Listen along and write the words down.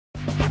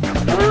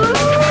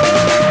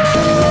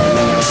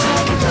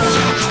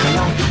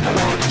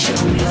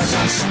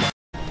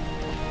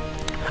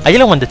I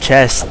really want the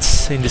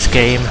chests in this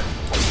game.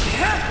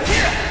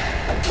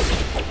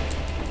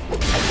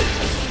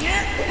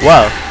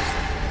 Wow.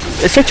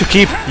 Let's try to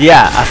keep,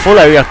 yeah, a full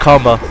area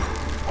combo.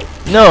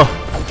 No.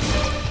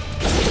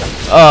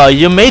 Oh,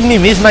 you made me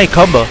miss my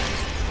combo.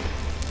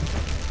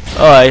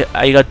 Oh,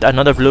 I got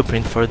another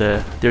blueprint for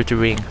the dirty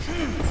ring.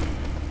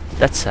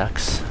 That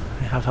sucks.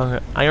 I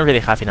don't really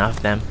have enough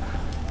of them.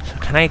 So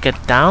can I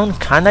get down?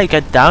 Can I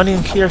get down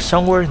in here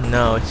somewhere?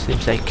 No, it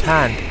seems I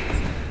can't.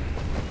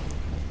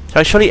 So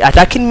actually,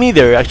 attacking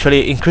midair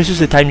actually increases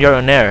the time you're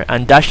on air,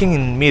 and dashing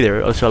in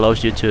midair also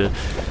allows you to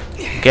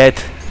get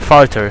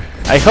farther.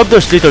 I hope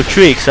those little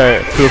tricks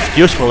are proved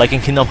useful, like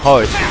in Kingdom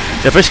Hearts.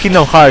 The first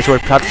Kingdom Hearts where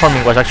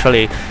platforming was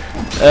actually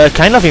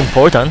kind of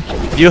important.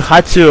 You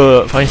had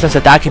to, for instance,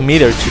 attack in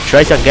midair to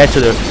try to get to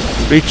the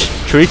reach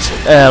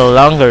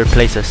longer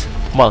places.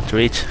 Well, to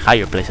reach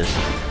higher places.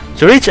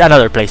 To reach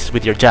another places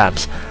with your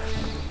jumps.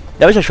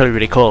 That was actually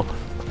really cool.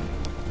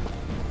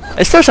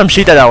 Let's throw some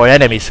shit at our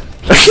enemies.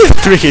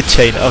 3-hit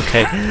chain,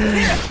 okay.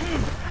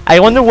 I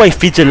wonder why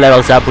Fidget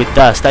levels up with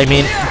dust. I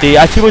mean, the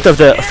attribute of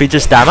the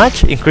Fidget's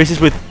damage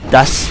increases with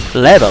dust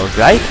levels,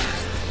 right?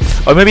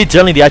 Or maybe it's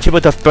only the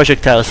attribute of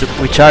projectiles,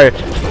 which are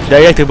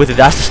directed with the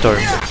dust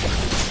storm.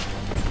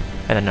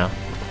 I don't know.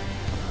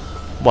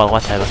 Well,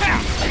 whatever.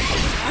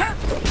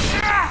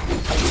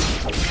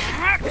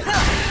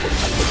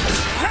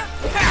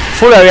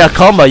 Full area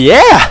combo,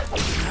 yeah!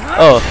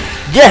 Oh,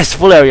 yes,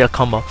 full area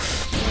combo.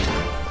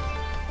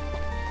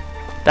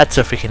 That's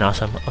so freaking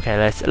awesome. Okay,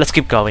 let's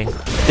keep going.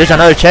 There's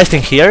another chest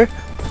in here.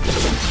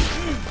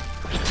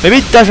 Maybe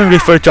it doesn't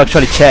refer to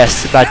actually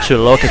chests, but to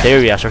located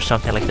areas or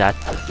something like that.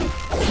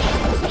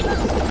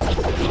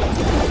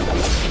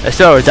 Let's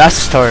do our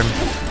dust storm.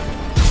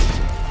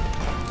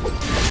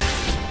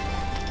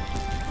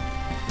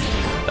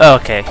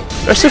 Okay,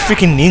 you're so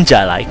freaking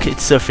ninja-like.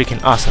 It's so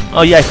freaking awesome.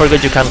 Oh yeah, I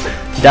forgot you can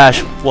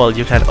dash. Well,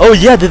 you can. Oh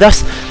yeah, the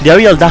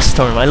aerial dust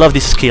storm. I love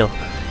this skill.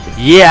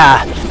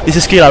 Yeah,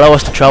 this skill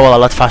allows us to travel a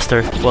lot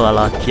faster. Well, a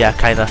lot. Yeah,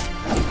 kind of.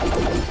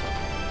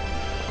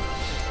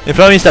 The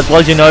problem is that,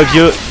 well, you know, if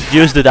you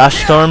use the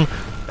dash storm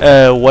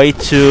way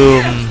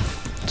too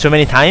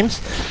many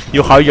times,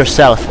 you hurt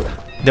yourself.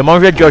 The more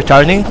red you're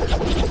turning,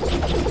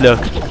 look,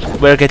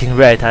 we're getting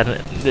red,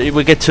 and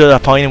we get to a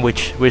point in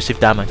which we receive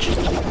damage.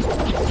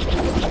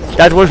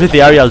 That works with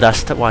the aerial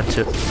dust one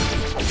too.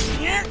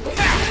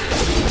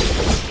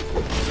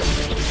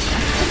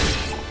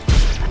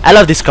 I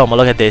love this combo,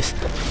 look at this.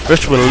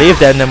 First we leave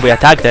them, then we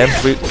attack them,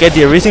 we get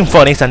the Elysian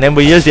Phoenix, and then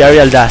we use the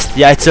aerial dust.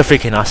 Yeah, it's so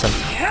freaking awesome.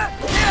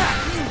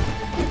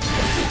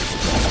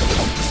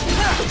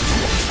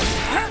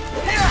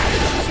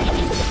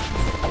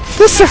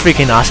 This is so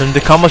freaking awesome,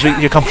 the combos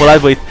you can pull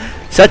out with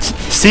such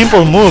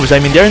simple moves. I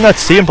mean, they're not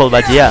simple,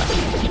 but yeah.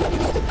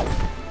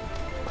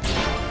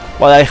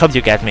 Well, I hope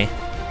you get me.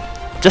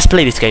 Just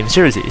play this game,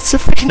 seriously, it's so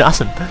freaking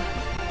awesome.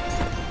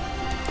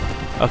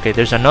 Okay,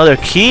 there's another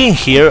key in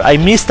here. I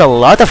missed a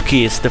lot of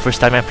keys the first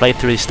time I played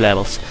through these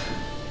levels.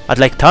 I'd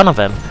like ton of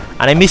them.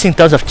 And I'm missing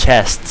tons of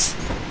chests,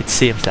 it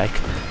seems like.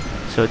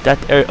 So that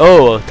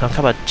oh, talk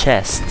about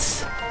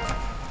chests.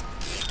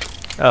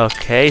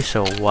 Okay,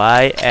 so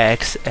Y,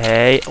 X,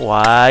 A,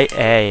 Y,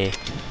 A.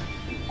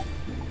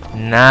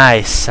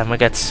 Nice, and we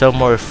get some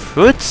more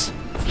fruits.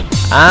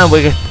 And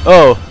we get,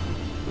 oh,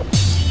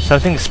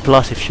 something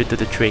explosive should do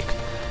the trick.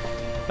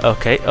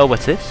 Okay, oh,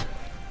 what's this?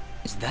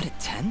 Is that a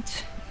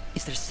tent?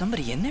 Is there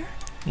somebody in there?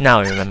 Now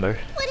I remember.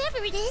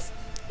 Whatever it is,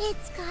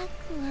 it's got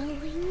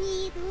glowing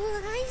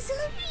evil eyes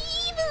of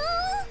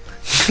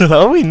evil.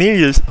 Glowing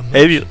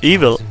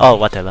evil. Oh,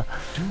 whatever.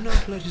 Do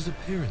not let his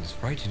appearance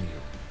frighten you.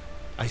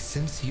 I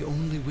sense he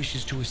only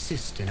wishes to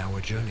assist in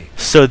our journey.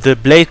 So the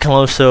blade can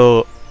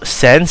also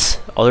sense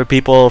other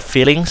people's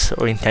feelings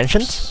or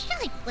intentions?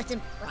 I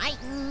wasn't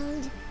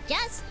frightened,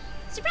 just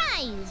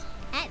surprised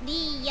at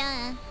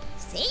the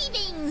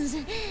savings.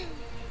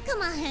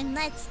 Come on,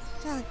 let's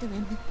talk to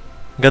him.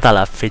 Gotta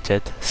love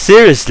Fidget.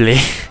 Seriously.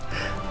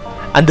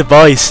 And the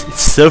voice,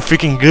 it's so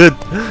freaking good.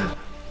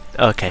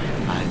 Okay.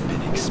 I've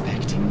been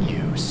expecting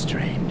you,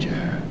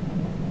 stranger.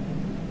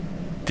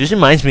 This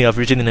reminds me of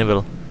Resident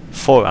Evil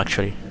 4,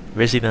 actually.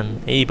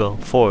 Resident Evil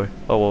 4.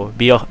 Oh,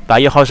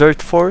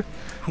 Biohazard 4.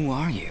 Who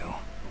are you?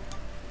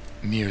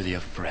 Merely a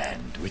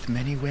friend with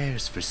many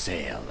wares for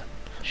sale.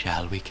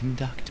 Shall we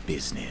conduct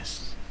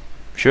business?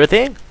 Sure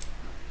thing.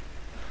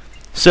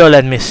 So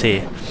let me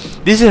see.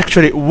 This is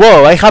actually,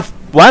 whoa, I have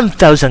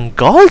 1000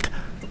 gold?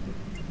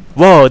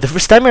 Whoa, the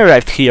first time I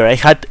arrived here I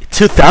had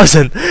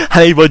 2000 and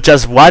I bought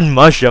just one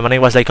mushroom and I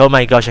was like, oh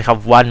my gosh, I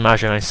have one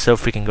mushroom, it's so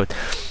freaking good.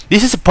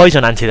 This is a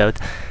poison antidote.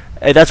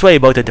 That's why I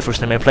bought it the first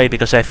time I played,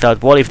 because I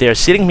thought, well, if they're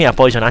selling me a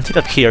poison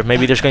antidote here,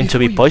 maybe there's going to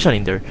be poison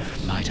in there.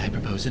 Might I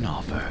propose an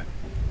offer?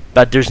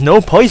 But there's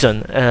no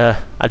poison,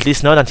 at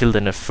least not until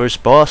the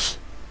first boss.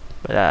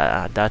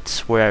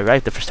 That's where I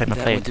arrived the first time I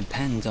That played. would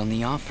depend on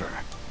the offer.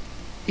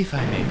 If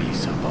I may be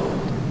so bold,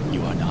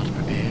 you are not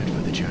prepared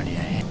for the journey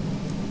ahead.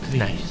 Please,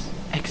 Nice.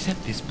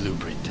 accept this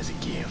blueprint as a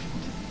gift.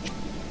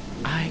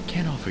 I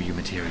can offer you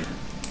material.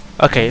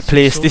 Okay,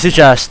 please, this is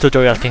just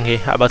tutorial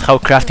thingy about how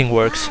crafting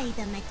works. Buy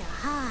them at a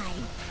high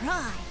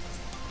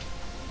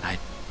price.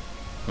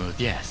 Well,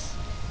 yes.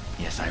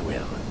 Yes, I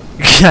will.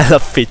 I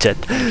love fidget.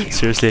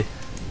 Seriously.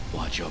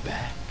 Watch your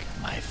back,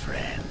 my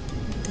friend.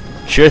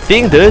 Sure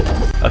thing, dude.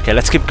 Okay,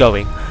 let's keep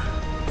going.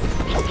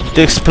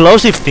 The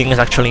explosive thing is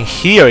actually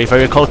here, if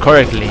I recall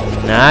correctly.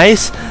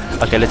 Nice.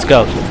 Okay, let's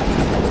go.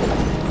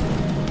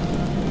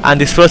 And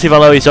the explosive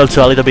alloy is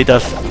also a little bit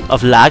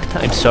of lagged.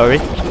 I'm sorry.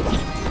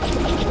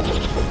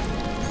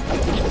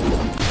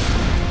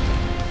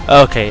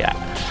 Okay,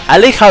 I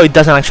like how it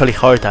doesn't actually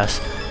hurt us.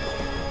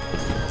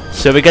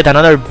 So we get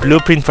another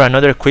blueprint for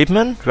another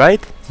equipment, right?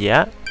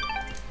 Yeah.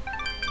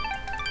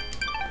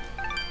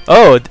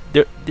 Oh,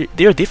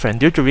 they're different.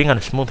 Dirty ring and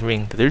a smooth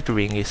ring. The dirty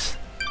ring it's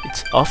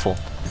awful.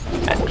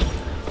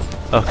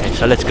 Okay,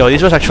 so let's go.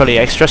 This was actually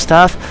extra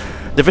stuff.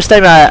 The first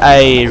time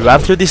I ran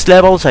through these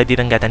levels, I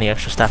didn't get any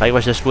extra stuff. I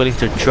was just willing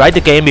to try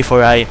the game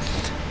before I...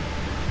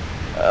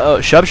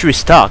 Oh, shops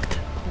restocked.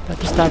 What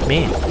does that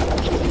mean?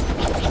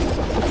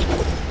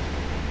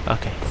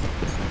 Okay.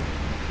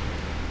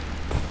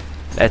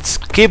 Let's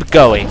keep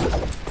going.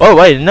 Oh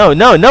wait, no,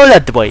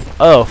 that way.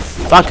 Oh,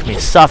 fuck me,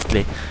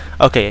 softly.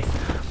 Okay.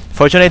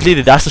 Fortunately,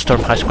 the dust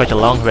storm has quite a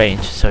long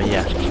range, so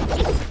yeah.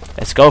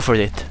 Let's go for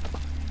it.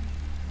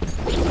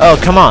 Oh,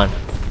 come on.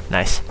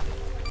 Nice.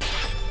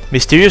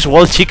 Mysterious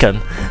wall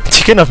chicken.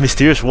 Chicken of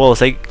mysterious walls.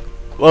 Like,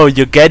 oh,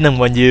 you get them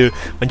when you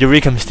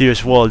rig a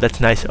mysterious wall. That's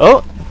nice.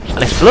 Oh,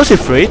 an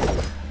explosive fruit.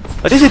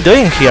 What is it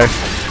doing here?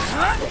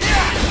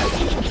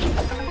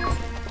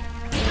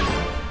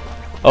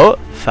 Oh,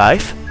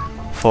 5,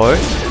 4,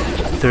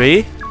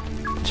 3,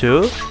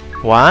 2,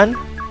 1.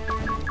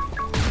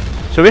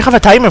 So we have a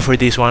timer for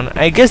this one.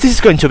 I guess this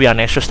is going to be an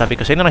extra stuff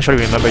because I don't actually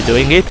remember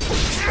doing it.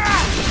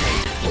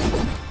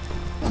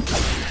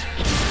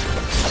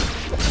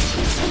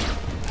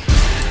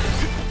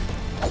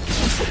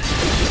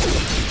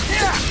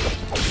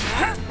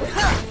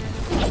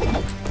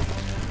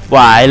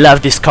 Wow, I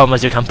love these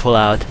combos you can pull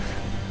out.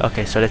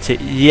 Okay, so let's see.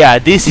 Yeah,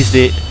 this is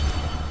the...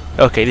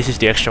 Okay, this is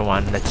the extra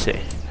one. Let's see.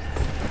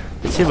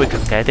 Let's see if we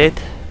can get it.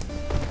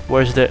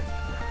 Where's the...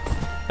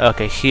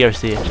 Okay,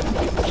 here's the...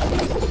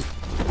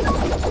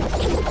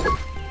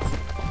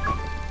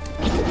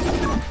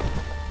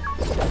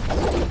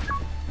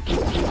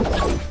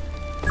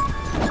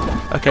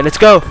 Okay, let's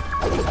go!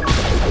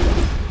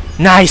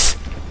 Nice!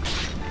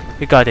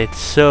 We got it.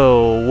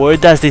 So, where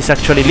does this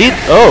actually lead?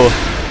 Oh!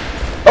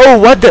 Oh,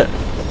 what the...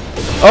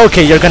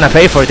 Okay, you're gonna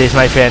pay for this,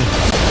 my friend.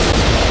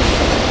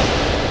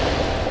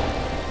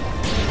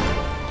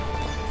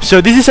 So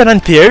this is an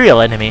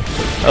anti-aerial enemy.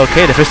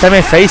 Okay, the first time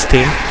I faced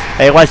him,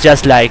 I was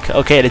just like,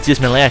 okay, let's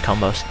use melee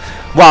combos.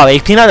 Wow,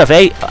 18 out of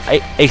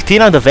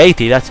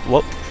 80. That's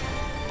what?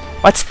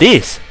 What's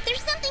this?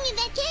 There's something in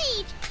that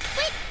cage.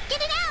 Quick,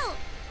 get it out.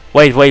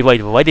 Wait.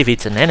 What if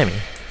it's an enemy?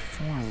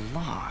 4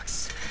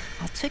 locks.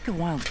 I'll take a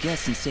wild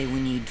guess and say we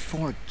need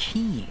 4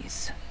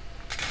 keys.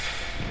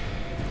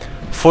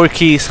 4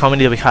 keys. How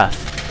many do we have?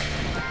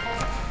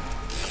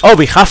 Oh,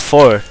 we have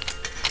 4.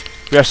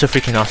 We are so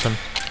freaking awesome.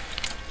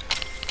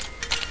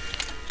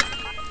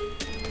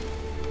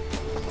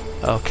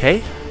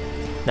 Okay.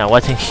 Now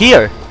what's in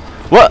here?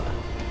 What?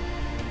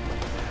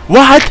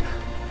 What?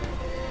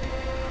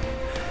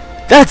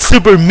 That's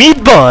Super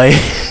Meat Boy!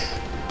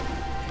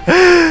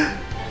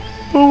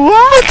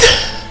 What?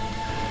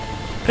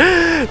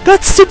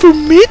 That's Super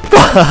Meat Boy!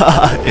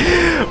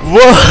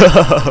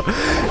 Whoa!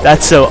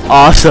 That's so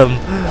awesome!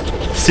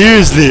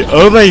 Seriously,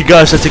 oh my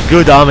gosh, that's a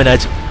good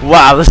homage.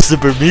 Wow, that's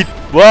Super Meat.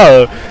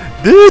 Whoa!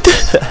 Dude!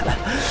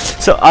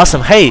 So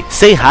awesome. Hey,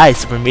 say hi,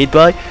 Super Meat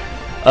Boy.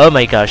 Oh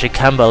my gosh, I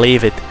can't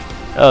believe it.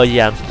 Oh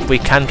yeah, we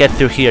can't get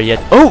through here yet.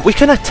 Oh, we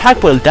can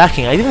attack while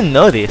ducking. I didn't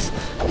know this.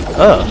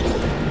 Oh,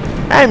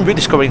 I'm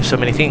rediscovering so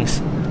many things.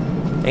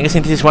 I guess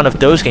this is one of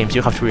those games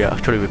you have to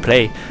actually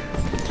replay.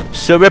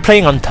 So we're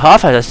playing on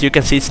tough, as you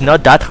can see it's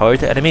not that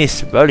hard.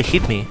 Enemies rarely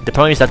hit me. The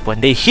problem is that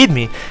when they hit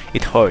me,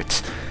 it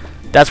hurts.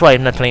 That's why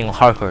I'm not playing on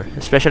hardcore,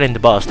 especially in the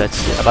boss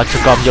that's about to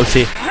come, you'll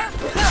see.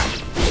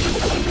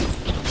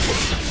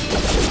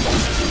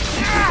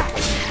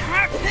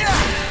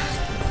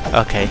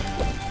 Okay.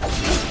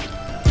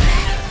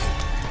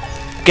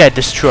 Get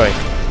destroyed.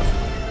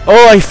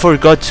 Oh, I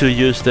forgot to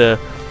use the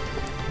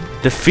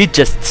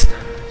fidgets.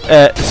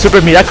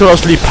 Super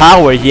miraculously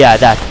power. Yeah,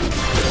 that.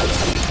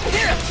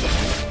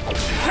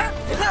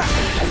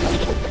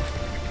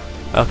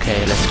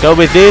 Okay, let's go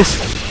with this.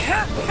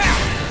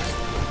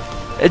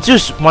 It's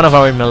just one of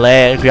our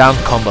melee ground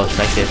combos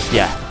like this.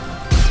 Yeah.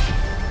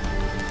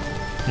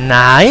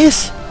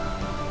 Nice.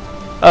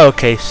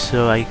 Okay,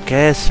 so I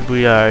guess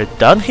we are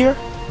done here.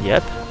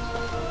 Yep.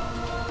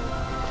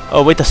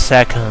 Oh, wait a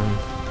second.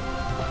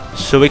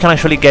 So we can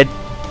actually get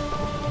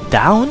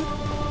down?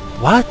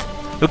 What?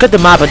 Look at the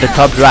map at the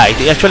top right.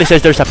 It actually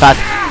says there's a path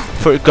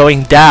for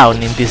going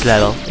down in this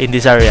level, in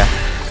this area.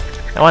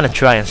 I want to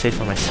try and see it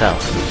for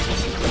myself.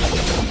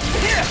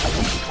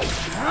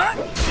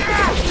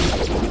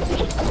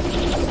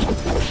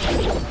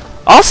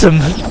 Awesome!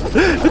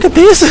 Look at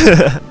this!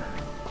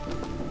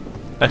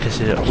 Okay,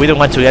 so we don't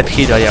want to get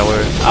hit by our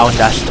own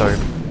dash storm.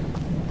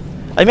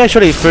 I may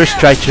actually first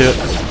try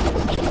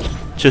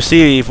to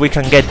see if we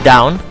can get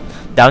down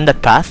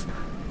that path.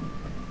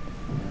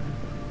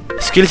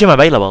 Skill gem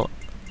available.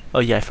 Oh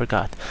yeah, I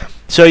forgot.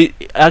 So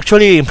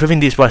actually improving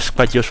this was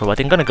quite useful,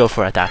 but I'm gonna go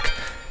for attack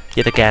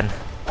yet again.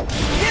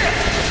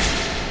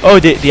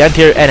 Oh, the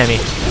anti-air enemy.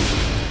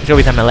 Let's go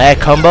with a melee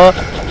combo.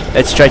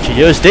 Let's try to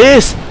use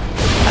this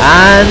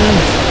and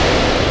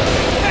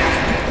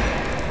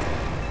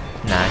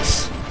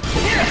nice.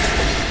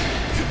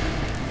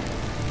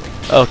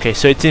 Okay,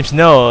 so it seems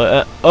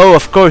no. Oh,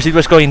 of course, it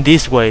was going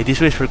this way. This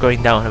way is for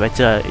going down, but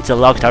it's a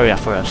locked area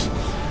for us.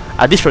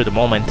 At least for the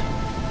moment.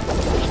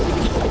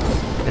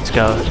 Let's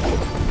go.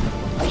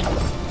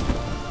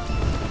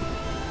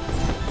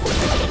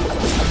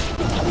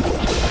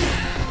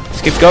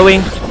 Let's keep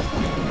going.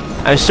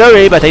 I'm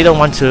sorry, but I don't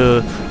want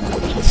to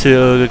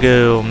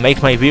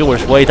make my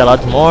viewers wait a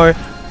lot more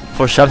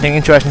for something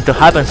interesting to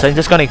happen, so I'm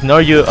just gonna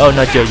ignore you. Oh,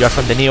 not you. You're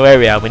from the new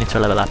area. We need to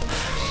level up.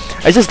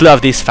 I just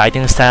love this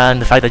fighting style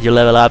and the fact that you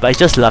level up. I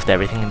just loved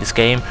everything in this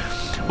game.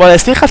 Well, I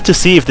still have to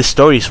see if the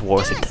story is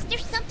worth it.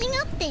 There's something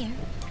up there.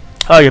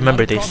 Oh, you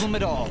remember this. No problem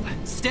at all.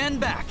 Stand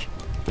back.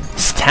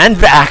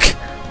 Stand back!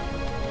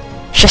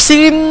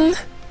 Shazin!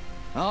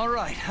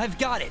 Alright, I've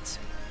got it.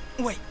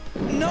 Wait,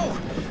 no!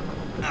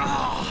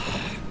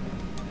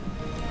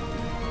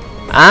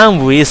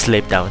 And we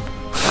slip down.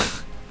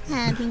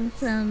 Having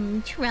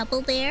some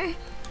trouble there?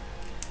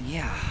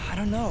 Yeah, I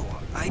don't know.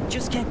 I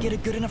just can't get a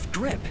good enough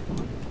grip.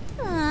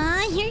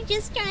 Aw, you're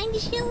just trying to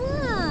show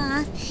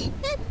off.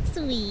 That's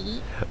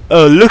sweet.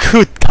 Oh, look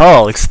who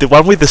talks! The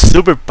one with the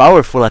super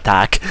powerful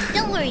attack.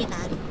 Don't worry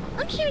about it.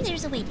 I'm sure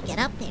there's a way to get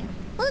up there.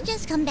 We'll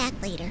just come back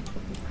later.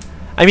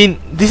 I mean,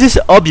 this is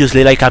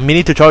obviously like a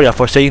mini tutorial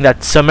for saying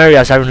that some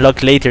areas are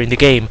unlocked later in the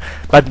game.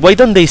 But why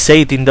don't they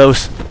say it in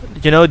those,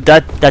 you know,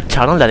 that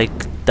channel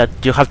that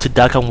you have to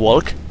duck and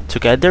walk to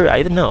get there?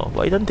 I don't know.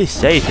 Why don't they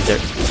say it in there?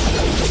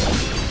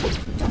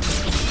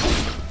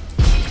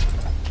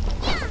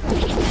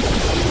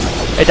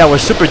 Hit our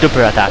super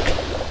duper attack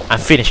and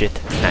finish it.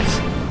 Nice.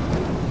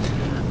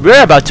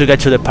 We're about to get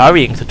to the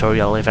parrying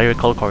tutorial, if I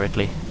recall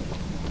correctly.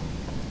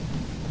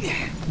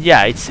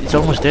 Yeah, it's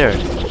almost there.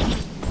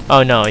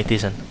 Oh no, it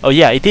isn't. Oh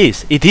yeah, it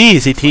is. It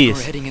is. We're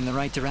heading in the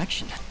right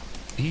direction.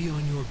 Be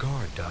on your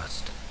guard,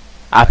 Dust.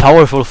 A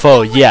powerful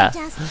foe, Don't worry, yeah.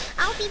 Dust.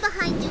 I'll be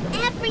behind you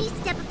every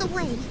step of the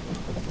way.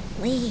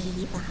 Way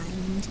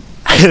behind.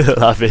 I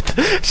love it.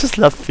 Just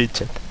love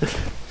Fidget.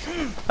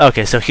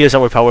 Okay, so here's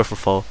our powerful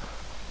foe.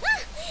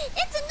 Ah,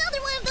 it's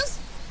another one of those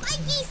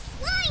spiky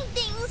slime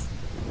things.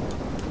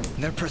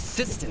 They're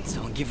persistent,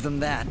 I'll give them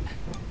that.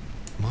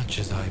 Much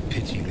as I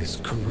pity this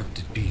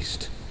corrupted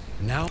beast,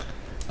 now...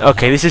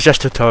 Okay, this is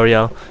just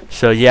tutorial.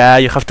 So yeah,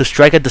 you have to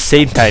strike at the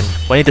same time.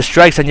 When it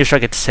strikes and you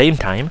strike at the same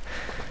time.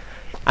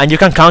 And you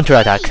can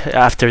counterattack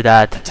after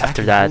that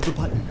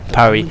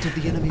parry.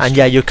 And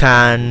yeah, you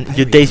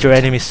daze your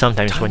enemies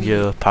sometimes when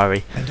you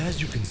parry.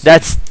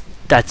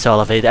 That's all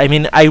of it. I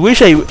mean, I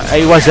wish I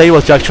was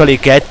able to actually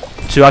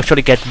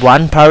get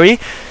one parry.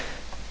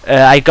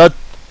 I got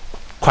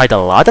quite a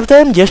lot of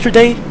them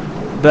yesterday,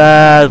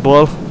 but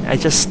well, I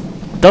just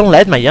don't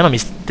let my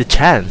enemies the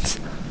chance.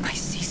 I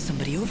see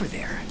somebody over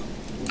there.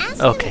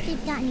 Ask Okay. them if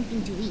they've got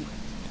anything to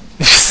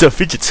eat. So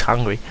Fidget's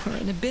hungry. We're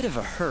in a bit of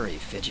a hurry,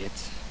 Fidget.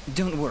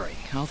 Don't worry,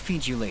 I'll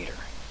feed you later.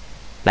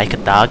 Like a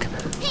dog.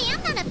 Hey,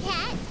 I'm not a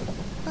pet.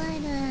 But,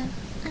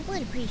 I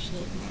would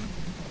appreciate that.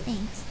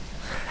 Thanks.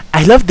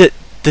 I love the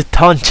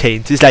tone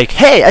change. It's like,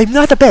 hey, I'm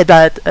not a pet,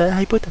 but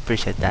I would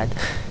appreciate that.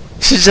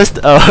 She's just,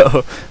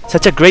 oh,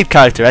 such a great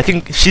character. I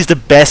think she's the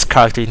best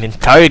character in the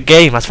entire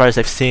game as far as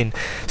I've seen.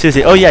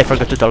 Seriously, oh yeah, I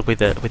forgot to talk with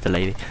the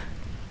lady.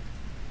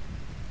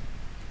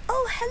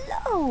 Oh,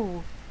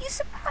 hello! You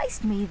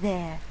surprised me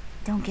there.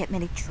 Don't get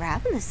many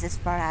travelers this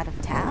far out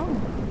of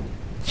town.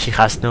 She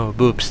has no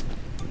boobs.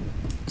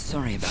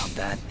 Sorry about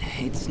that.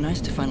 It's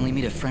nice to finally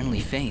meet a friendly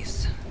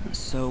face.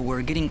 So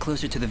we're getting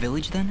closer to the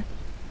village then?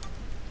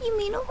 You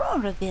mean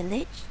Aurora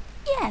Village?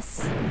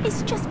 Yes,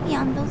 it's just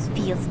beyond those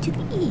fields to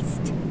the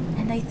east.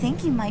 And I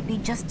think you might be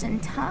just in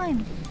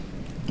time.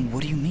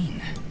 What do you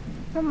mean?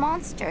 The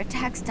monster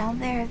attacks down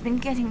there have been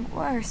getting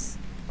worse.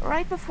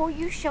 Right before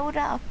you showed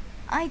up,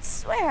 I'd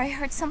swear I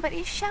heard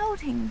somebody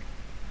shouting.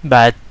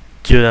 But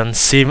you don't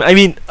seem... I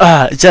mean,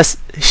 just...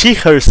 She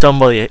heard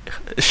somebody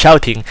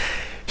shouting.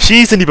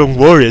 She isn't even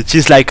worried.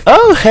 She's like,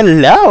 oh,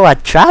 hello, a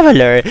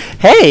traveler.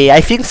 Hey, I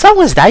think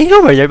someone's dying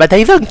over there, but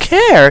I don't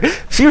care.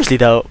 Seriously,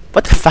 though,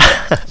 what the fuck?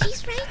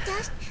 She's right,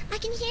 Dust. I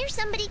can hear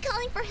somebody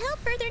calling for help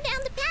further down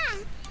the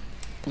path.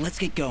 Let's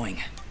get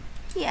going.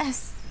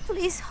 Yes,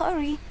 please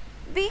hurry.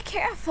 Be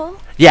careful.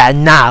 Yeah,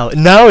 now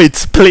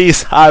it's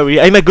please hurry.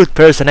 I'm a good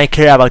person, I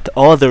care about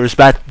others,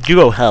 but you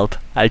go help.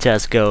 I'll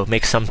just go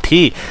make some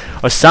tea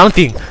or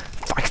something.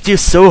 Fuck you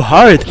so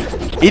hard.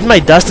 Eat my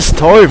dust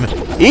storm.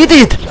 Eat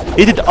it!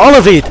 Eat it, all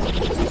of it!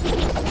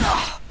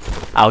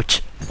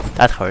 Ouch.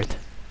 That hurt.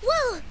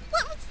 Whoa,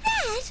 what was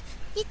that?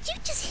 Did you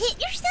just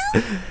hit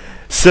yourself?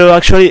 So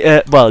actually,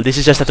 well, this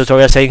is just a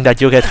tutorial saying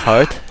that you get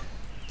hurt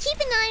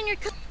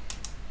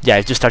Yeah,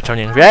 it just start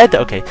turning red.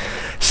 Okay.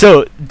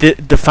 So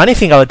the funny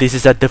thing about this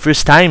is that the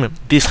first time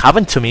this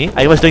happened to me,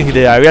 I was doing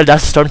the aerial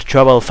dust storm to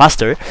travel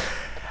faster,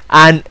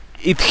 and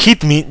it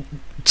hit me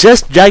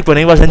just right when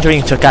I was entering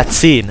into a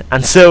cutscene,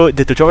 and so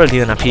the tutorial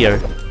didn't appear.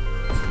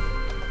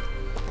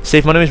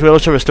 Save monuments will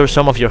also restore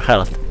some of your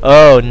health.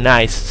 Oh,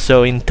 nice.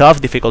 So in tough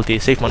difficulty,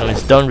 save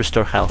monuments don't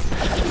restore health.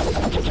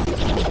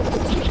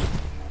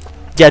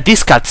 Yeah,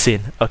 this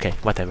cutscene. Okay,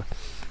 whatever.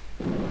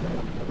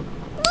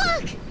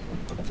 Look!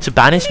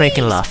 Saban is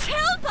making love.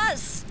 Help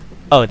us!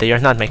 Oh, they are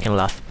not making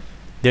love.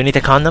 Do you need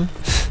a condom?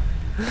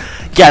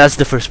 Yeah, that's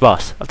the first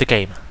boss of the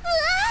game,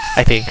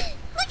 I think.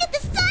 Look at the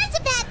size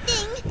of that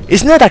thing!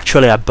 It's not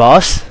actually a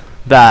boss,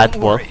 but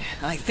Don't well, worry,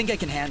 I think I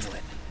can handle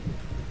it.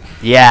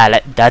 yeah,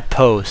 that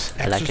pose,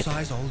 I like it.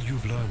 Exercise all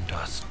you've learned,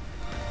 Dust.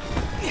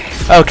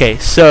 Okay,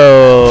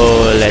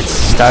 so let's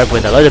start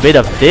with a little bit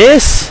of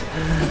this.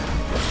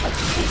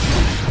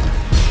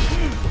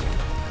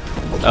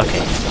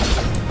 Okay,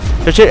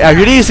 actually a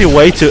really easy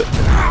way to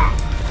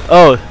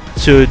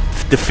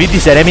defeat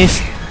these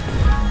enemies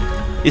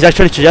is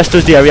actually to just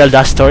use the aerial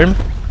dust storm,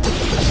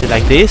 so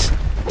like this,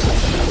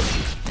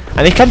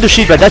 and it can do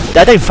shit, but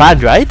that ain't fun,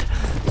 right?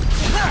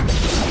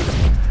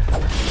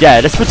 Yeah,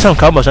 let's put some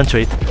combos onto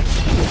it.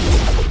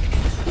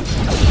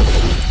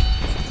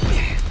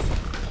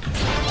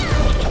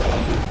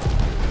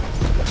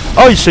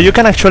 Oh, so you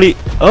can actually...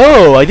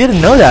 Oh, I didn't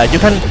know that.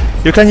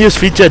 You can use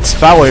Fidget's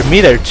power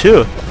meter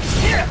too.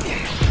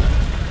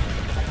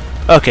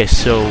 Okay,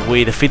 so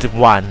we defeated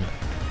 1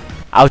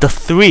 out of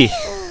 3.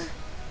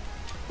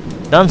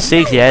 Not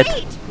 6 yet.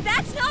 Wait,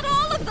 that's not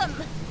all of them!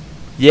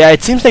 Yeah,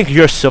 it seems like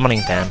you're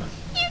summoning them.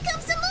 Here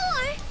comes some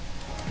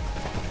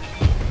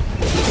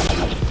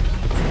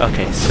more!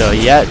 Okay, so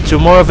yeah, 2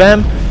 more of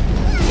them.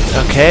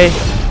 Okay.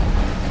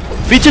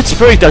 Fidget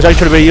Spirit is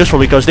actually very useful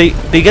because they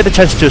get a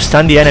chance to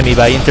stun the enemy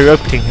by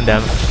interrupting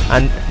them,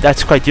 and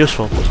that's quite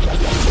useful.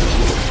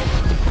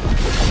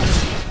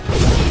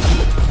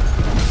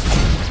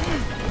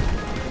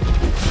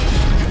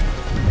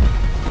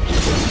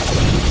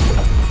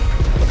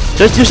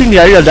 Just using the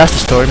aerial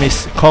dust storm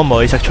combo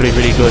is actually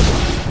really good.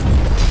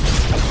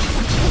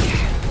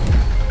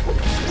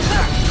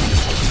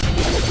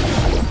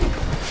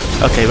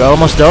 Okay, we're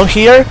almost done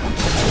here.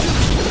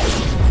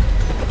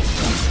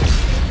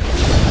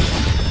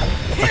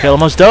 Okay,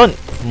 almost done.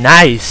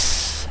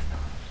 Nice.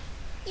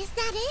 Is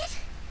that it?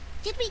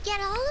 Did we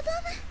get all of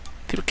them?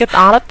 Did we get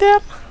all of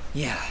them?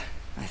 Yeah,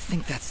 I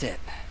think that's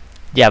it.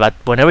 Yeah, but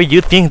whenever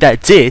you think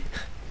that's it,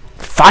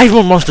 5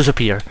 more monsters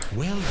appear.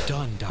 Well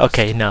done, Dust.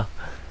 Okay, no.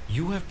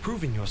 You have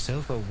proven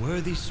yourself a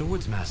worthy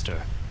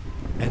swordsmaster,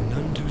 and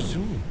none too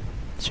soon.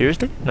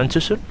 Seriously? None too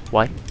soon?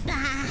 Why?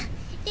 Bah,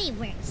 they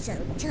weren't so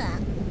tough.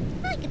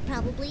 I could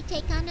probably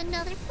take on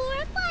another 4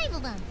 or 5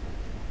 of them.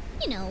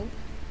 You know,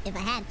 if I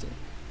had to.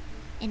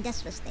 And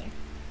Dust was there.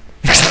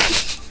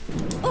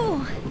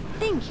 Oh,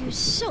 thank you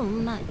so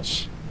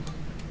much.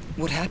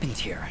 What happened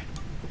here?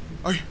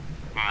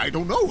 I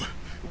don't know.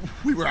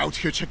 We were out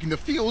here checking the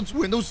fields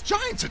when those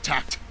giants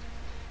attacked.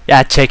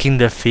 Yeah, checking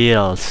the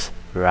fields.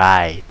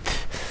 Right.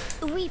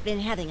 We've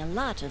been having a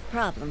lot of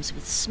problems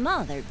with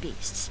smaller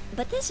beasts,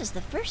 but this is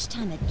the first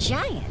time a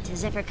giant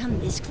has ever come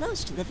this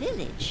close to the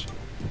village.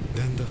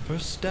 Then the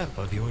first step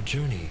of your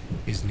journey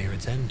is near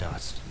its end,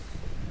 Dust.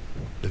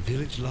 The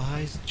village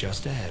lies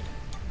just ahead.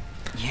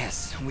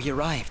 Yes, we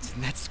arrived.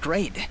 That's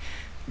great.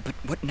 But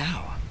what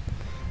now?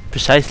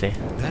 Precisely.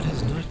 That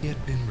has not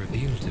yet been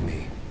revealed to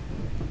me.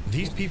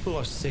 These people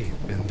are safe,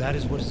 and that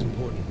is what is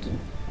important.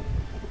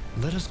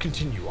 Let us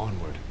continue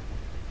onward.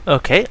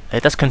 Okay,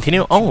 let us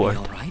continue onward.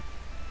 All right?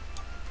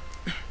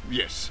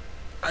 Yes,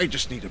 I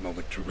just need a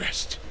moment to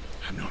rest.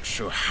 I'm not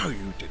sure how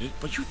you did it,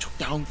 but you took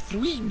down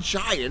 3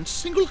 giants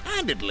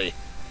single-handedly.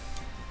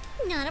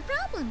 Not a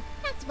problem.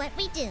 That's what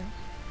we do.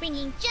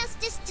 Bringing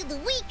justice to the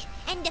weak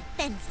and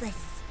defenseless.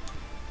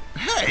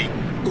 Hey,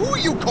 who are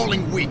you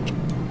calling weak?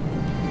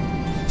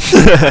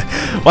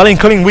 While I'm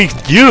calling weak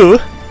you,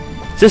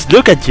 just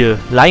look at you,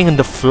 lying on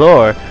the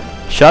floor.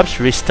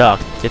 Shops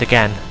restocked, yet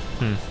again.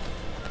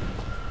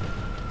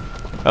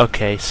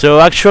 Okay, so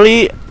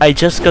actually, I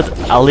just got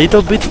a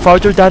little bit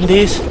farther than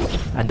this,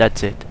 and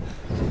that's it.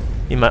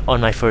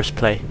 On my first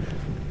play.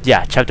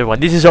 Yeah, chapter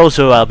 1. This is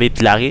also a bit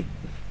laggy.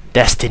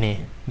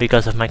 Destiny,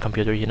 because of my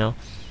computer, you know.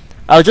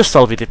 I'll just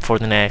solve it for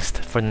the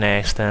next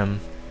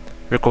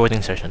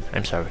recording session.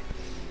 I'm sorry.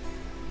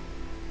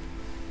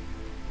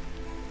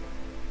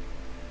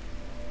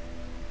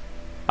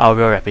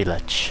 Aurora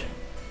Village.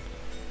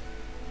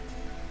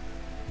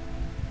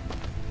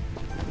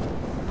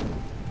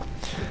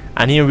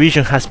 A new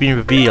region has been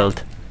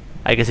revealed.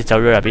 I guess it's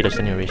Aurora Village,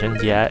 the new region.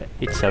 Yeah,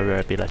 it's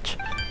Aurora Village.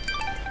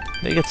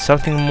 They get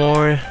something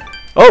more.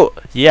 Oh,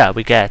 yeah,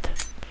 we get.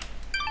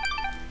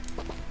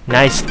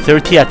 Nice,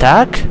 30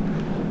 attack.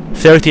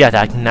 30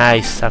 attack,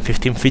 nice, and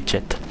 15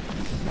 fidget.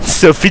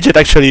 So fidget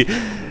actually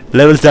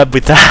levels up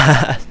with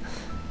that.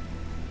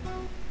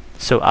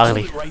 So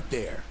ugly. Right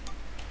there.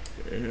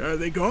 Are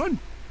they gone?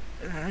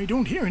 I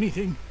don't hear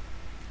anything.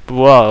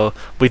 Whoa,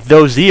 with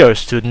those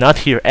ears to not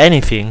hear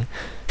anything.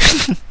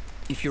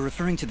 If you're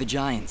referring to the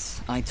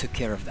giants, I took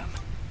care of them.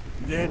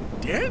 They're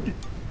dead?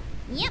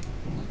 Yep,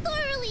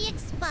 thoroughly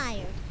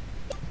expired.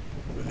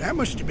 That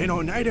must have been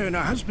Oneida and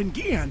her husband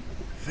Gian.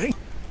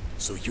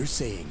 So you're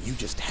saying you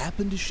just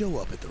happened to show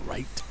up at the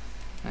right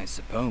I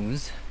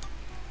suppose.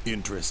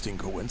 Interesting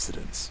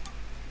coincidence.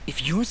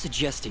 If you're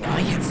suggesting I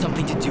had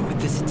something to do with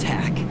this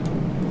attack...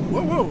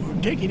 Whoa,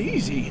 whoa, take it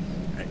easy.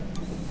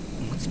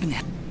 What's been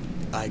happening?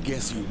 I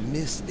guess you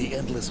missed the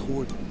endless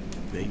horde.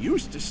 They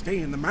used to stay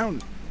in the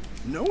mountain.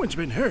 No one's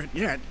been hurt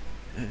yet.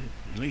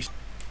 At least...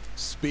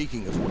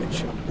 Speaking of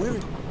which,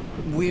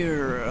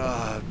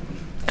 We're,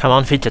 Come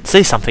on, Fidget,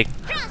 say something.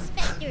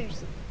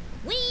 Prospectors!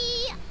 We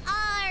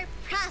are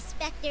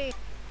prospectors!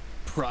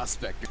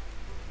 prospector.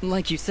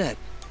 like you said.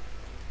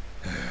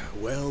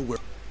 Well, we're...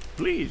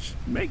 Please,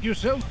 make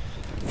yourself...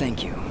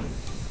 Thank you.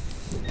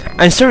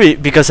 I'm sorry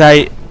because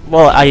I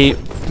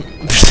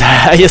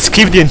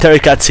skipped the entire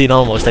cutscene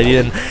almost. I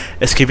didn't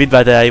skip it,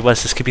 but I was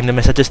skipping the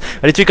messages.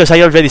 But it's because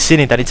I already seen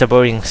it and it's a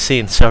boring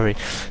scene. Sorry.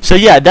 So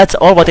yeah, that's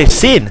all what I've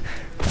seen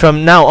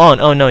from now on.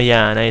 Oh no,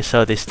 yeah, and I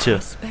saw this too.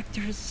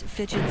 Spectres,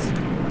 fidgets.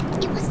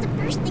 It was the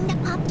first thing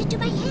that popped into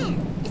my head.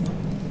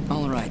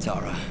 All right,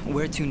 Tara.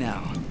 Where to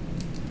now?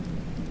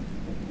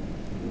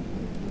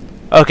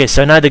 Okay,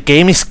 so now the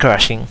game is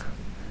crashing.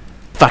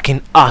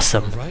 Fucking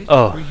awesome. Right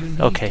Oh, where you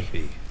need okay. to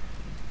be.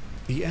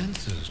 The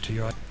answers to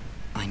your...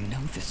 I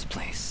know this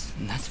place,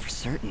 and that's for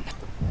certain.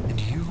 And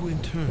you,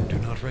 in turn, do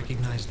not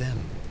recognize them.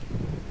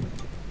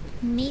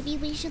 Maybe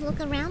we should look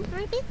around for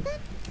a bit then?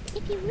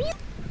 If you really...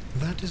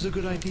 That is a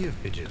good idea,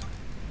 Fidget.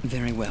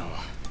 Very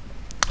well.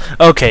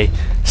 Okay,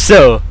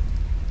 so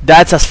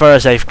that's as far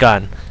as I've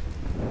gone.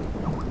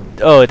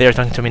 Oh, they're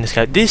talking to me in the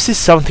sky. This is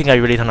something I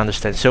really don't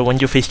understand. So when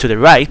you face to the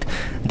right,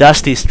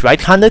 Dusty is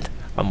right-handed,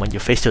 and when you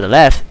face to the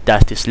left,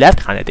 Dusty is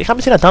left-handed. I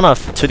haven't seen a ton of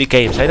 2D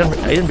games. I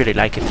didn't really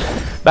like it.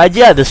 But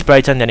yeah, the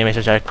sprites and the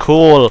animations are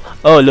cool.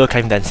 Oh, look,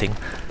 I'm dancing.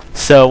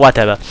 So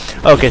whatever.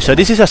 Okay, so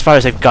this is as far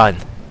as I've gone.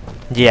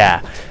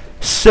 Yeah.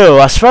 So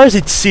as far as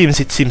it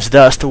seems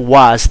Dust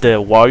was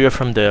the warrior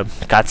from the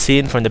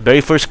cutscene, from the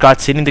very first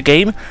cutscene in the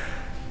game.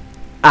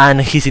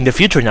 And he's in the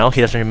future now, he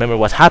doesn't remember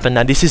what happened,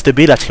 and this is the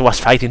village he was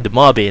fighting the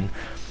mob in.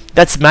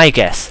 That's my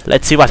guess.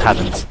 Let's see what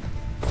happens.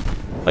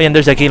 Oh yeah, and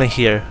there's a guild in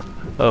here.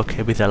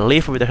 Okay, with a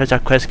leaf with the heads are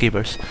quest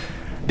givers.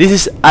 This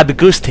is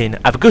Augustine.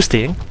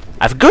 Augustine?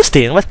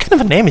 What kind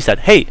of a name is that?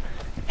 Hey!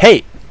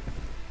 Hey!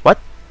 What?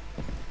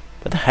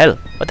 What the hell?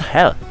 What the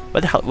hell?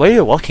 What the hell? Where are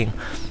you walking?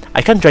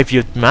 I can't drive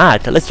you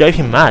mad. Let's drive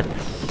him mad.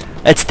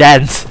 Let's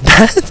dance.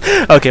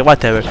 Okay,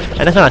 whatever.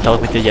 I'm not gonna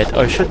talk with you yet,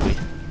 or should we?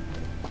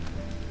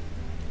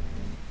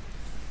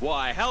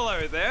 Why,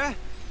 hello there.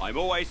 I'm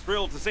always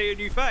thrilled to see a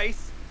new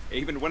face,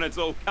 even when it's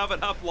all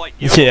covered up like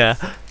yours. Yeah.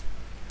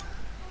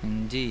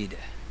 Indeed.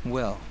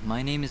 Well,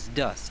 my name is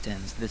Dust,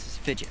 and this is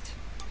Fidget.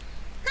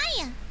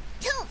 Hiya!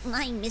 Don't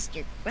mind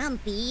Mr.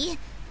 Grumpy.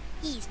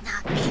 He's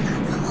not big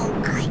on the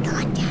whole eye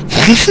contact.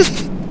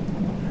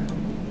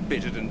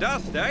 Fidget and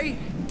Dust, eh?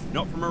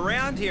 Not from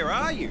around here,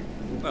 are you?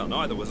 Well,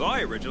 neither was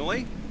I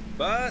originally.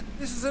 But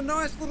this is a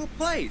nice little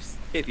place,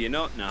 if you're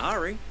not in a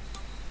hurry.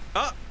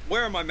 Ah,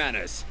 where are my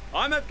manners?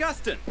 I'm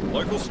Augustine,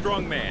 local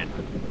strongman.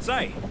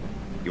 Say,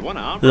 you want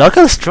to arm?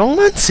 Local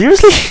strongman?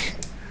 Seriously?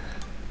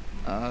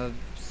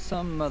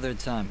 Some other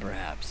time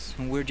perhaps.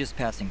 We're just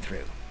passing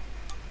through.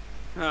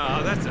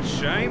 Oh, that's a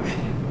shame.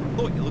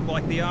 Thought you looked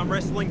like the arm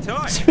wrestling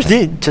type.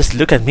 Seriously, just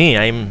look at me.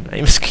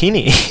 I'm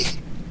skinny.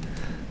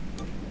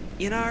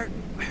 You know,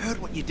 I heard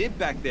what you did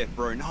back there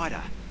for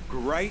Oneida.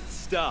 Great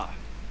stuff.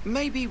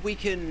 Maybe we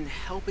can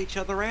help each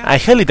other out? I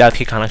highly doubt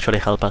he can actually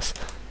help us.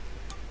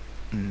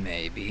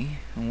 Maybe.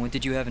 What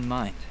did you have in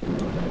mind?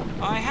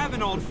 I have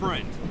an old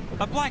friend,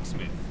 a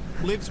blacksmith.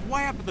 Lives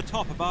way up at the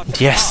top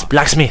above. Yes,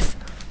 blacksmith.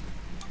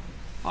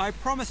 I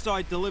promised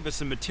I'd deliver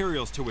some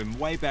materials to him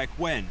way back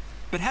when,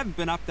 but haven't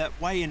been up that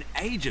way in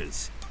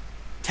ages.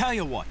 Tell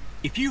you what,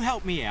 if you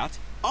help me out,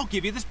 I'll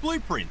give you this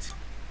blueprint.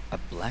 A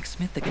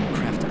blacksmith that can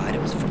craft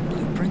items from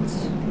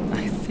blueprints?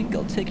 I think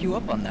I'll take you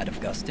up on that,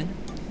 Augustine.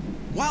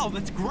 Wow,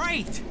 that's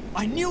great!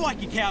 I knew I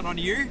could count on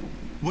you.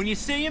 When you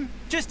see him,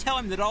 just tell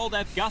him that old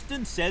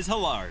Augustine says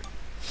hello.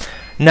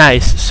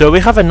 Nice, so we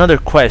have another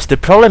quest. The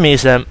problem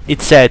is,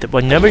 it said,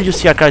 whenever you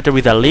see a character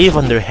with a leaf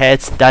on their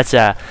heads, that's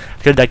a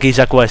character that gives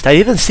a quest. I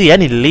didn't see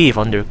any leaf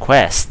on their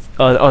quest,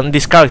 on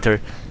this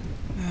character.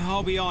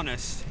 I'll be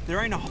honest,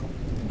 there ain't a...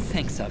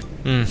 Thanks, Up.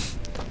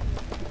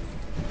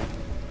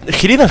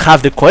 He didn't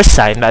have the quest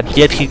sign, but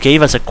yet he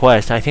gave us a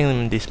quest. I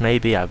think this may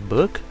be a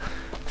book?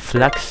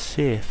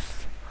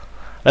 Flagsmith.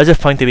 Let's just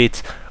point the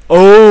bits.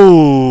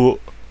 Oh!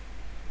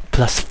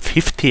 Plus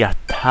 50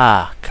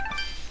 attack.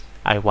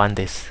 I want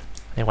this.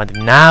 I want it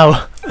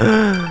now.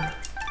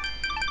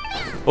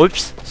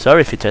 Oops,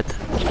 sorry, Fidget.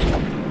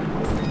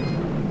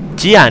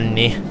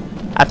 Gianni,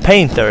 a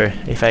painter,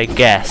 if I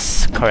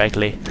guess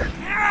correctly.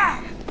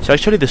 So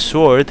actually, the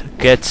sword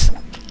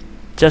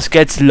just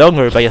gets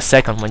longer by a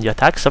second when you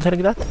attack, something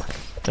like that.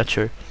 Not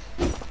sure.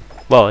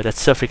 Wow,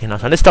 that's so freaking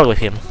awesome. Let's talk with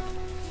him.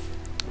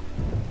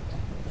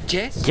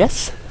 Yes.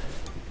 Yes.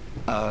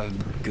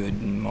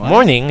 Good morning.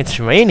 Morning, it's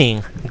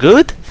raining.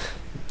 Good?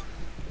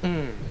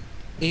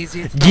 Is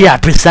it? Yeah,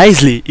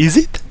 precisely. Is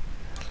it?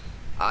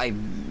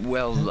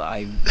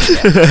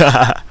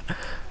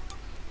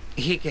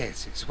 He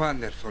guesses.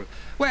 Wonderful.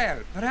 Well,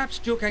 perhaps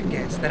you can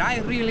guess that I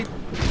really...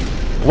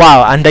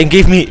 Wow, and they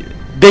gave me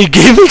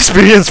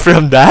experience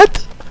from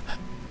that?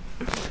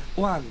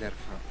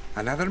 Wonderful.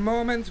 Another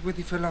moment with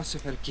the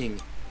Philosopher King.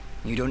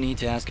 You don't need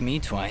to ask me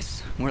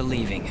twice. We're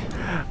leaving.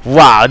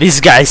 Wow,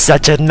 this guy's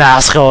such an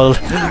asshole.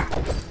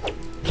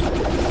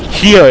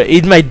 Here,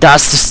 eat my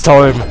dust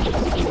storm.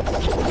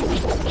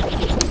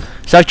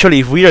 So actually,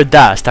 if we are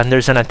dust and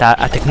there's a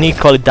technique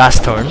called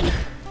dust storm,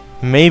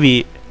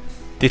 maybe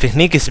the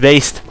technique is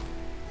based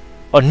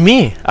on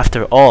me,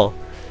 after all.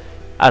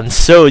 And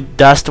so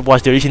Dust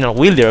was the original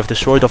wielder of the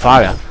Sword of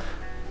Ara.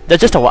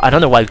 That's just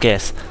another wild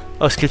guess.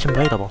 Oh, skills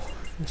available.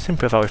 Let's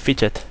improve our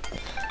fidget.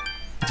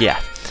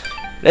 Yeah.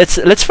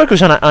 Let's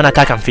focus on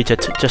attack and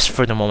fidget just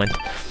for the moment.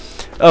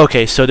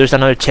 Okay, so there's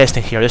another chest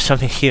in here. There's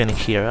something hidden in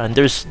here, and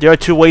there are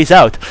two ways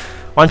out.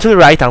 One to the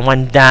right and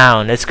one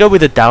down. Let's go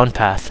with the down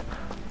path.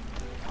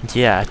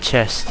 Yeah,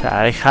 chest.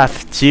 I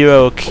have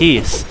 0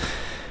 keys,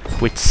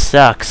 which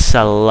sucks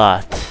a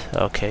lot.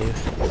 Okay,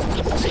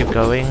 let's keep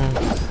going.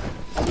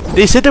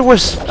 They said there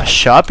was a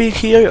shop in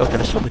here. Okay,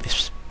 let's go with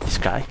this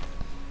guy.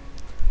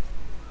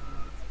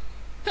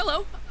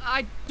 Hello.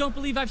 I don't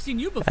believe I've seen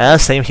you before.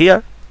 Same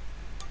here.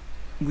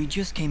 We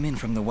just came in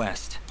from the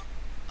west.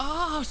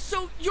 Oh,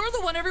 so you're the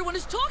one everyone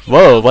is talking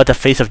Whoa, about. what a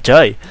face of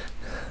joy.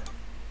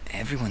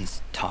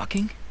 Everyone's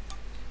talking?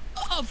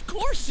 Of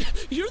course.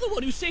 You're the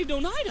one who saved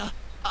Oneida.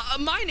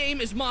 My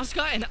name is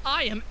Mosca, and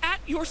I am at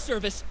your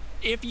service.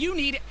 If you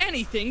need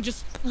anything,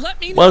 just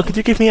let me know. Well, could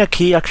you give me a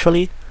key,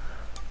 actually?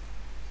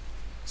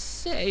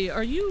 Say,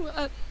 are you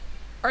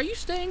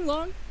staying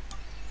long?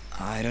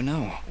 I don't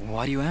know.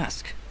 Why do you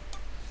ask?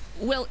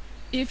 Well,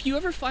 if you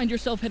ever find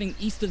yourself heading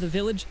east of the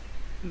village,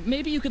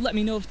 maybe you could let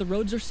me know if the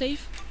roads are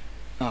safe?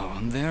 Oh,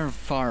 they're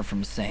far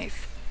from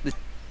safe.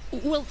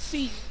 Well,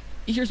 see,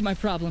 here's my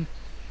problem.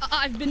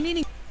 I've been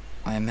meaning...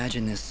 I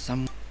imagine this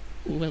some...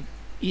 Well,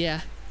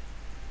 yeah.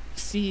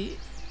 See,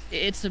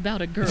 it's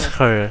about a girl.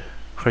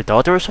 Her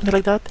daughter or something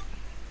like that?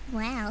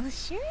 Well,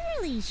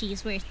 surely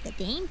she's worth the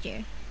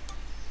danger.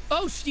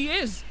 Oh, she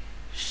is!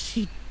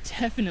 She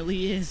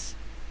definitely is.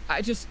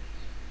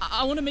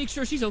 I want to make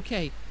sure she's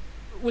okay.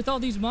 With all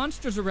these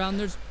monsters around,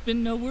 there's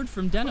been no word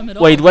from Denim at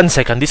all. Wait, 1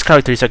 second. This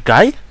character is a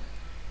guy?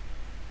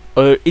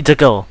 Or it's a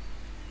girl?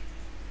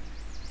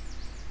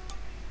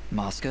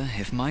 Mosca,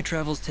 if my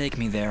travels take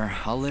me there,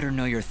 I'll let her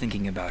know you're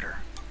thinking about her.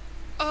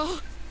 Oh,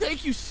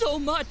 thank you so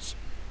much.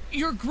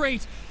 You're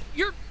great.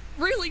 You're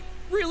really,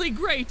 really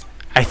great.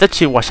 I thought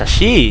she was a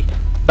she,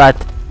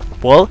 but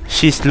well,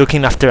 she's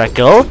looking after a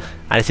girl,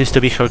 and it seems to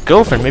be her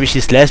girlfriend. Maybe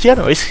she's lesbian,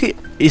 or is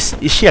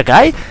she a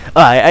guy?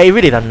 Oh, I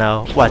really don't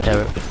know.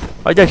 Whatever.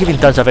 Why are they giving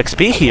tons of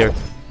XP here?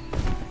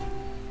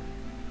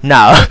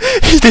 Now,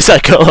 is this a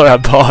girl or a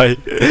boy?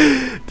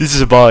 This is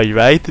a boy,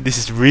 right? This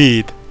is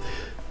Reed.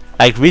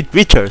 Like Reed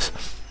Richards.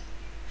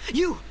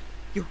 You're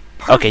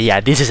perfect. Okay, yeah,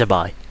 this is a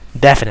boy.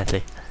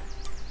 Definitely.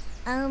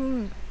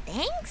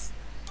 Thanks?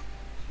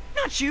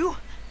 Not you.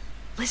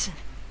 Listen.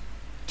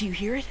 Do you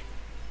hear it?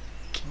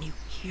 Can you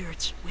hear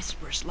its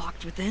whispers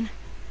locked within?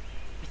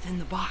 Within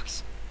the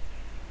box.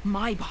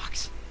 My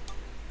box.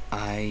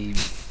 I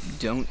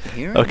don't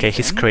hear Okay, anything.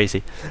 he's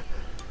crazy.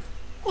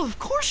 Well, of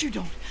course you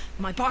don't.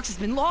 My box has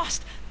been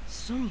lost.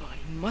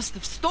 Somebody must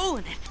have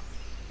stolen it.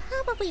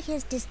 Probably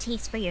his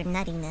distaste for your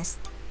nuttiness.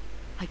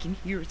 I can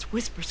hear its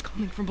whispers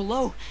coming from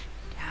below.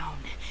 Down,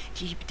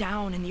 deep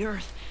down in the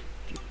earth.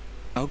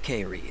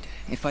 Okay, Reed.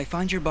 If I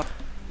find your box...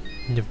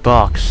 The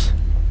box.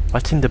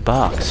 What's in the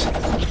box?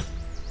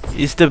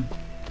 Is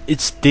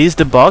this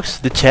the box?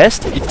 The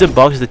chest? Is the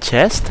box the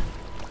chest?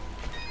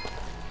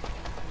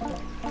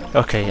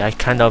 Okay,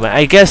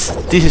 I guess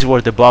this is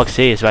where the box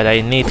is, but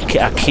I need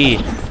a key.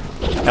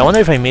 I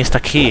wonder if I missed a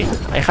key.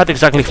 I had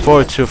exactly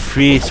 4 to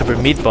free Super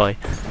Meat Boy.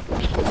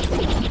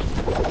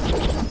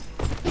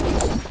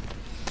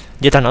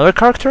 Yet another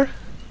character?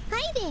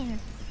 Hi there.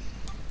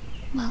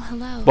 Well,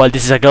 hello. Well,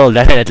 this is a girl,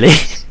 definitely.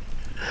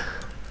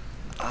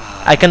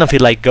 I kind of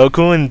feel like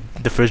Goku in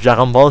the first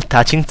Dragon Ball,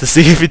 touching to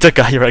see if it's a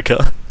guy or a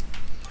girl.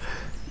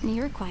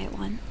 You're a quiet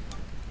one.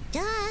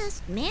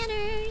 Dust,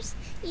 manners.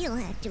 You'll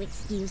have to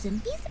excuse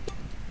him. He's a bit...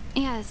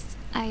 Yes,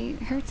 I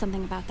heard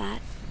something about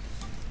that.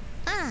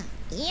 Ah,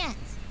 yes.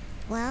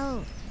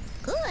 Well,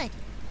 good.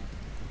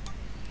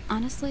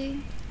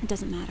 Honestly, it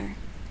doesn't matter.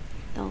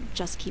 They'll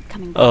just keep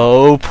coming back.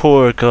 Oh,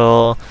 poor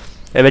girl.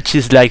 I bet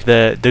she's like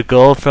the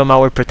girl from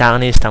our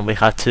protagonist, and we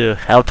have to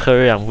help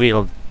her, and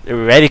we'll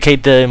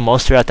eradicate the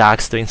monster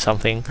attacks doing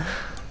something.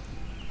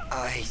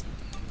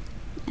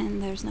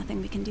 And there's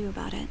nothing we can do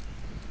about it.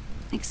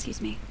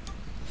 Excuse me.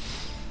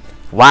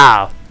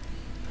 Wow.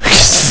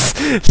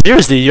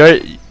 Seriously, you're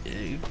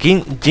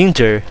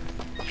Ginger.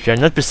 You're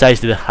not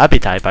precisely the happy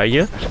type, are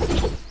you?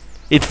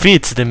 It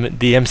fits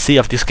the MC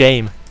of this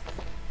game.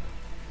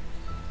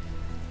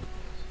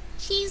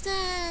 She's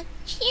a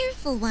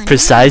cheerful one.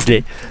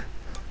 Precisely.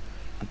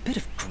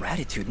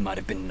 gratitude might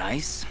have been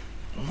nice.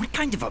 What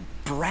kind of a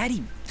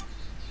bratty...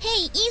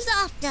 Hey, ease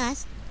off,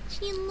 Dust.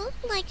 She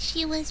looked like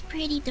she was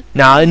pretty depressed.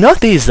 Nah,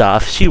 not ease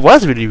off. She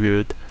was really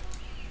rude.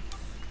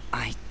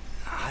 I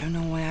don't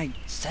know why I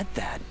said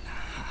that.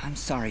 I'm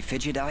sorry,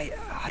 Fidget. I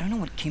don't know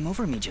what came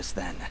over me just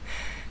then.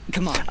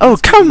 Come on. Oh,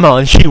 come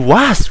on. She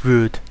was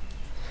rude.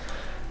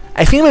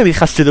 I think maybe it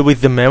has to do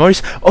with the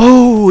memories.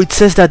 Oh, it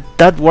says that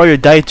that warrior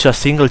died to a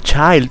single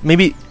child.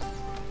 Maybe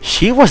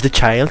she was the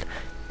child.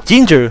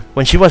 Ginger,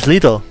 when she was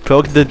little,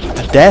 provoked the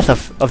death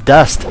of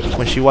Dust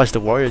when she was the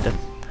warrior that...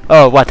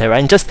 Oh, whatever.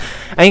 I'm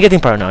getting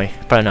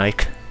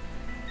paranoid.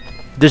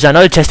 There's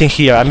another chest in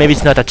here, and maybe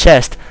it's not a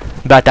chest,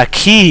 but a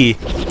key.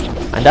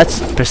 And that's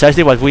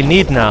precisely what we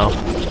need now.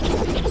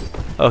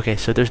 Okay,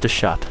 so there's the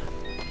shop.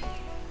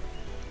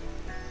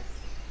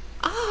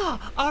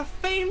 Ah, our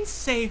famed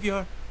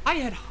savior. I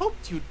had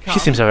hoped you'd come. He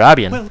seems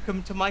Arabian.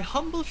 Welcome to my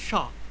humble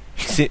shop.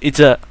 It's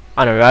an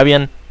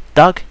Arabian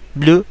dog?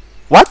 Blue?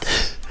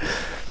 What?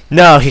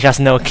 No, he has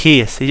no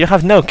keys. You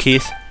have no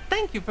keys.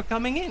 Thank you for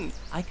coming in.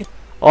 I could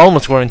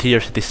almost guarantee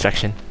your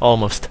satisfaction.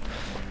 Almost.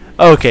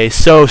 Okay,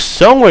 so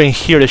somewhere in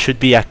here there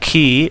should be a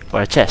key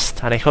or a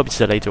chest, and I hope it's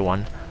the later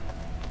one.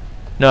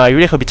 No, I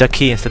really hope it's a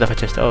key instead of a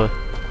chest. Oh,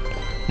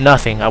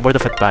 nothing. A word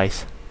of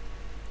advice.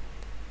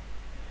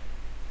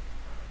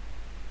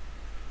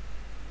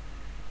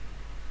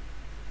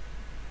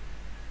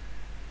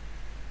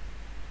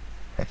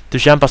 To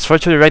jump as far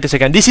to the right as I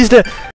can. This is the